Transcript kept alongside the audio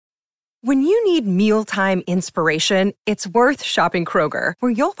When you need mealtime inspiration, it's worth shopping Kroger,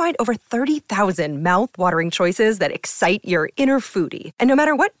 where you'll find over 30,000 mouth-watering choices that excite your inner foodie. And no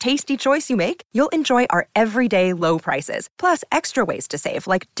matter what tasty choice you make, you'll enjoy our everyday low prices, plus extra ways to save,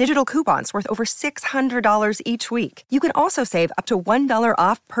 like digital coupons worth over $600 each week. You can also save up to $1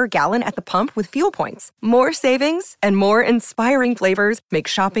 off per gallon at the pump with fuel points. More savings and more inspiring flavors make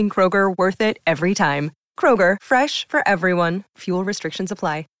shopping Kroger worth it every time. Kroger, fresh for everyone. Fuel restrictions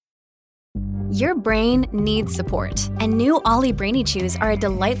apply. Your brain needs support, and new Ollie Brainy Chews are a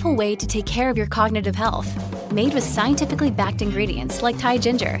delightful way to take care of your cognitive health. Made with scientifically backed ingredients like Thai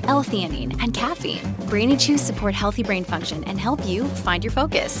ginger, L-theanine, and caffeine, Brainy Chews support healthy brain function and help you find your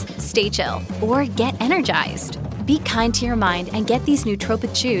focus, stay chill, or get energized. Be kind to your mind and get these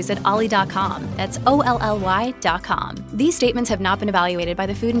nootropic chews at ollie.com. That's OLLY.com. These statements have not been evaluated by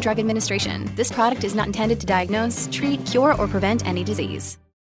the Food and Drug Administration. This product is not intended to diagnose, treat, cure, or prevent any disease.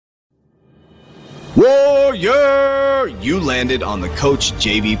 Warrior! You landed on the Coach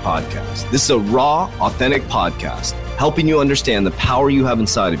JV podcast. This is a raw, authentic podcast helping you understand the power you have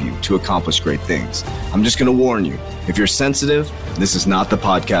inside of you to accomplish great things. I'm just going to warn you, if you're sensitive, this is not the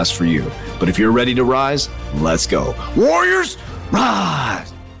podcast for you. But if you're ready to rise, let's go. Warriors,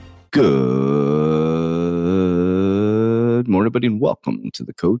 rise! Good morning, everybody, and welcome to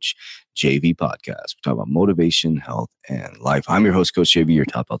the Coach JV podcast. We talk about motivation, health, and life. I'm your host, Coach JV, your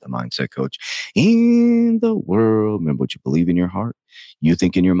top health and mindset coach in the world. Remember, what you believe in your heart, you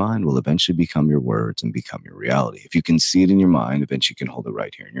think in your mind, will eventually become your words and become your reality. If you can see it in your mind, eventually you can hold it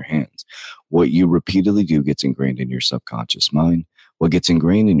right here in your hands. What you repeatedly do gets ingrained in your subconscious mind. What gets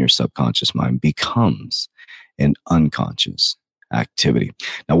ingrained in your subconscious mind becomes an unconscious activity.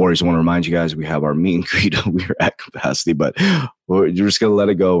 Now, Warriors, I want to remind you guys, we have our meet and greet. We're at capacity, but you're just going to let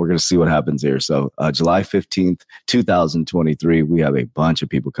it go. We're going to see what happens here. So July 15th, 2023, we have a bunch of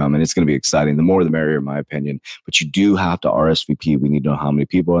people coming. It's going to be exciting. The more the merrier, in my opinion. But you do have to RSVP. We need to know how many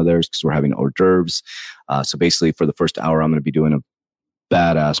people are there because we're having hors d'oeuvres. So basically, for the first hour, I'm going to be doing a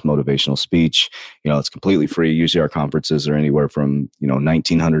badass motivational speech. It's completely free. Usually our conferences are anywhere from,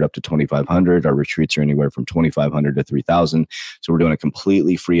 1,900 up to 2,500. Our retreats are anywhere from 2,500 to 3,000. So we're doing a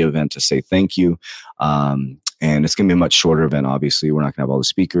completely free event to say thank you. And it's going to be a much shorter event. Obviously, we're not going to have all the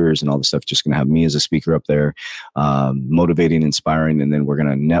speakers and all the stuff. Just going to have me as a speaker up there, motivating, inspiring. And then we're going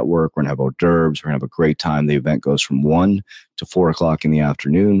to network. We're going to have hors d'oeuvres. We're going to have a great time. The event goes from 1 to 4 o'clock in the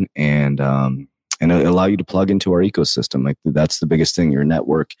afternoon. And it'll allow you to plug into our ecosystem. Like, that's the biggest thing. Your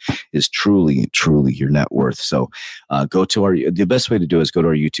network is truly, truly your net worth. So the best way to do it is go to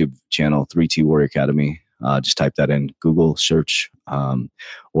our YouTube channel, 3T Warrior Academy. Just type that in Google search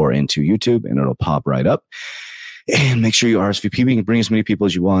or into YouTube, and it'll pop right up. And make sure you RSVP. We can bring as many people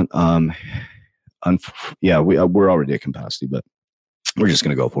as you want. We're already at capacity, but we're just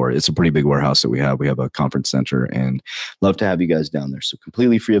going to go for it. It's a pretty big warehouse that we have. We have a conference center, and love to have you guys down there. So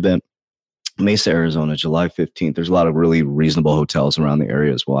completely free event. Mesa, Arizona, July 15th. There's a lot of really reasonable hotels around the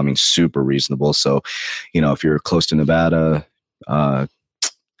area as well. I mean, super reasonable. So, if you're close to Nevada,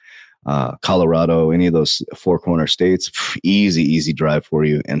 Colorado, any of those four corner states, easy drive for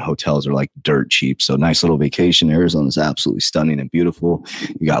you. And hotels are like dirt cheap. So nice little vacation. Arizona is absolutely stunning and beautiful.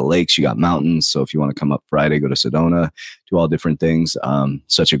 You got lakes, you got mountains. So if you want to come up Friday, go to Sedona, do all different things.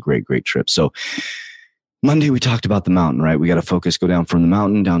 Such a great trip. So Monday, we talked about the mountain, right? We got to focus, go down from the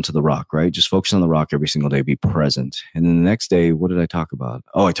mountain down to the rock, right? Just focus on the rock every single day, be present. And then the next day, what did I talk about?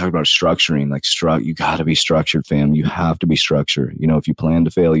 Oh, I talked about structuring, you got to be structured, fam. You have to be structured. If you plan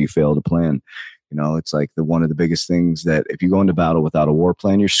to fail, you fail to plan. It's like one of the biggest things that if you go into battle without a war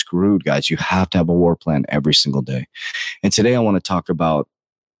plan, you're screwed, guys. You have to have a war plan every single day. And today I want to talk about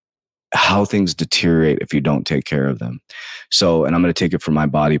how things deteriorate if you don't take care of them. So, and I'm going to take it from my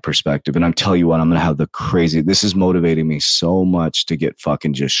body perspective. And I'm telling you what, I'm going to have this is motivating me so much to get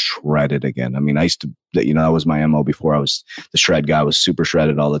fucking just shredded again. I mean, I used to, that was my MO before. I was the shred guy. I was super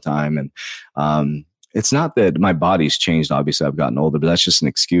shredded all the time. And, it's not that my body's changed. Obviously, I've gotten older, but that's just an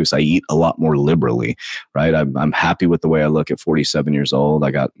excuse. I eat a lot more liberally, right? I'm happy with the way I look at 47 years old.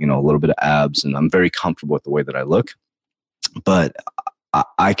 I got, a little bit of abs, and I'm very comfortable with the way that I look. But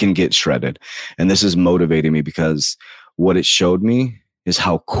I can get shredded. And this is motivating me because what it showed me is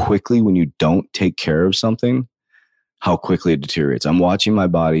how quickly, when you don't take care of something, how quickly it deteriorates. I'm watching my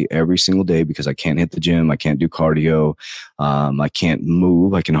body every single day because I can't hit the gym. I can't do cardio. I can't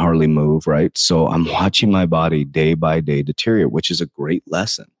move. I can hardly move, right? So I'm watching my body day by day deteriorate, which is a great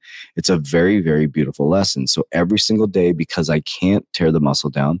lesson. It's a very, very beautiful lesson. So every single day, because I can't tear the muscle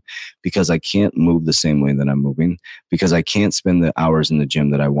down, because I can't move the same way that I'm moving, because I can't spend the hours in the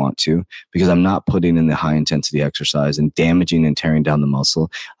gym that I want to, because I'm not putting in the high intensity exercise and damaging and tearing down the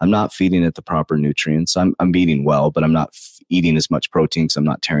muscle, I'm not feeding it the proper nutrients. I'm eating well, but I'm not eating as much protein because I'm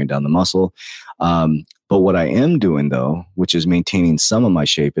not tearing down the muscle. But what I am doing, though, which is maintaining some of my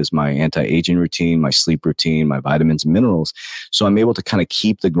shape, is my anti-aging routine, my sleep routine, my vitamins and minerals. So I'm able to kind of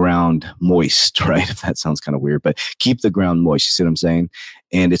keep the ground moist, right? If that sounds kind of weird, but keep the ground moist. You see what I'm saying?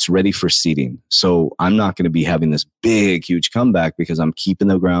 And it's ready for seeding. So I'm not going to be having this big, huge comeback because I'm keeping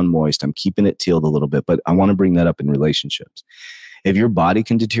the ground moist. I'm keeping it tilled a little bit. But I want to bring that up in relationships. If your body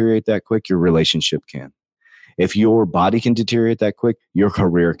can deteriorate that quick, your relationship can. If your body can deteriorate that quick, your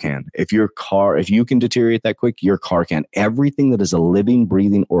career can. If you can deteriorate that quick, your car can. Everything that is a living,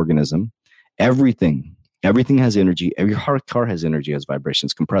 breathing organism, everything has energy. Every car has energy, has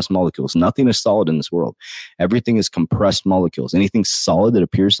vibrations, compressed molecules. Nothing is solid in this world. Everything is compressed molecules. Anything solid that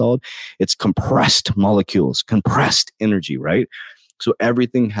appears solid, it's compressed molecules, compressed energy, right? So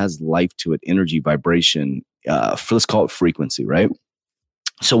everything has life to it, energy, vibration, let's call it frequency, right?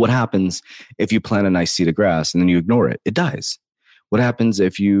 So what happens if you plant a nice seed of grass and then you ignore it? It dies. What happens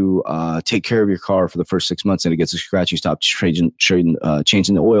if you take care of your car for the first 6 months and it gets a scratch, you stop changing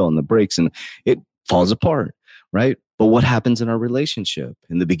the oil and the brakes and it falls apart, right? But what happens in our relationship?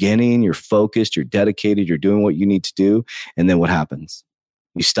 In the beginning, you're focused, you're dedicated, you're doing what you need to do. And then what happens?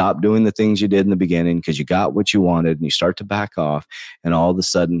 You stop doing the things you did in the beginning because you got what you wanted and you start to back off. And all of a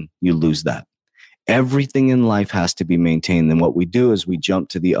sudden you lose that. Everything in life has to be maintained. Then what we do is we jump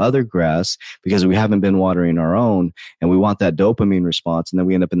to the other grass because we haven't been watering our own and we want that dopamine response. And then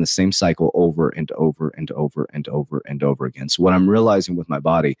we end up in the same cycle over and over and over and over and over again. So what I'm realizing with my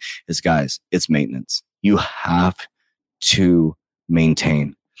body is, guys, it's maintenance. You have to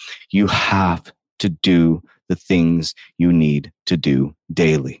maintain. You have to do the things you need to do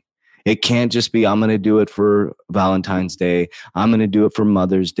daily. It can't just be, I'm going to do it for Valentine's Day. I'm going to do it for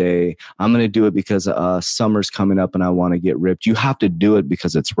Mother's Day. I'm going to do it because summer's coming up and I want to get ripped. You have to do it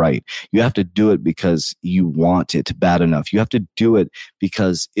because it's right. You have to do it because you want it bad enough. You have to do it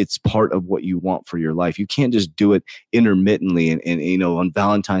because it's part of what you want for your life. You can't just do it intermittently and on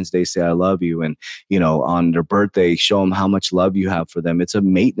Valentine's Day, say, I love you. And, on their birthday, show them how much love you have for them. It's a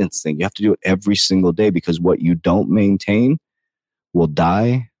maintenance thing. You have to do it every single day because what you don't maintain will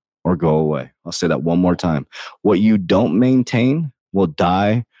die or go away. I'll say that one more time. What you don't maintain will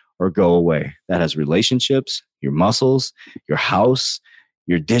die or go away. That has relationships, your muscles, your house,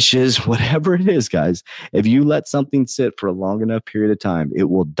 your dishes, whatever it is, guys. If you let something sit for a long enough period of time, it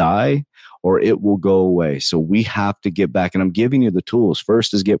will die or it will go away. So we have to get back. And I'm giving you the tools.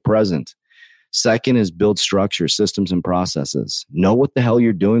 First is get present. Second is build structure, systems, and processes. Know what the hell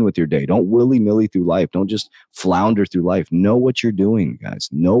you're doing with your day. Don't willy-nilly through life. Don't just flounder through life. Know what you're doing, guys.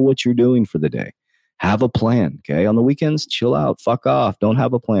 Know what you're doing for the day. Have a plan, okay? On the weekends, chill out. Fuck off. Don't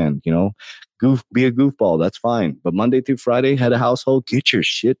have a plan, be a goofball. That's fine. But Monday through Friday, head of household, get your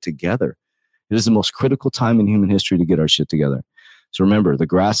shit together. It is the most critical time in human history to get our shit together. So remember, the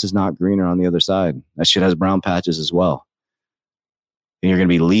grass is not greener on the other side. That shit has brown patches as well. And you're going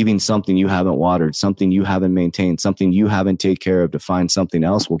to be leaving something you haven't watered, something you haven't maintained, something you haven't taken care of to find something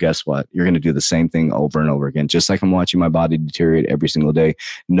else. Well, guess what? You're going to do the same thing over and over again. Just like I'm watching my body deteriorate every single day,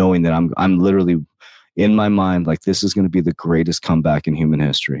 knowing that I'm literally in my mind, like this is going to be the greatest comeback in human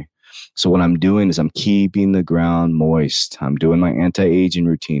history. So what I'm doing is I'm keeping the ground moist. I'm doing my anti-aging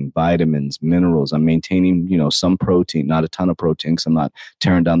routine, vitamins, minerals. I'm maintaining, some protein, not a ton of protein because I'm not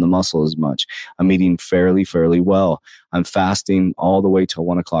tearing down the muscle as much. I'm eating fairly well. I'm fasting all the way till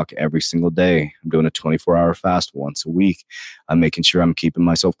 1 o'clock every single day. I'm doing a 24-hour fast once a week. I'm making sure I'm keeping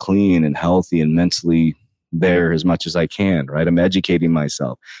myself clean and healthy and mentally there as much as I can, right? I'm educating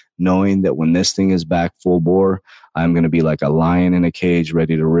myself, knowing that when this thing is back full bore, I'm going to be like a lion in a cage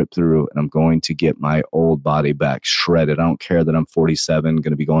ready to rip through, and I'm going to get my old body back shredded. I don't care that I'm 47,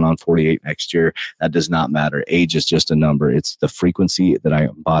 going to be going on 48 next year. That does not matter. Age is just a number. It's the frequency that I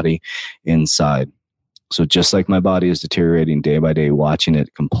embody inside. So just like my body is deteriorating day by day, watching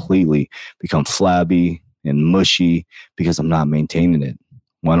it completely become flabby and mushy because I'm not maintaining it.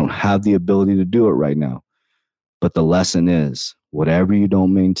 Well, I don't have the ability to do it right now. But the lesson is, whatever you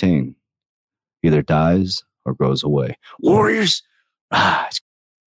don't maintain either dies or goes away. Warriors, it's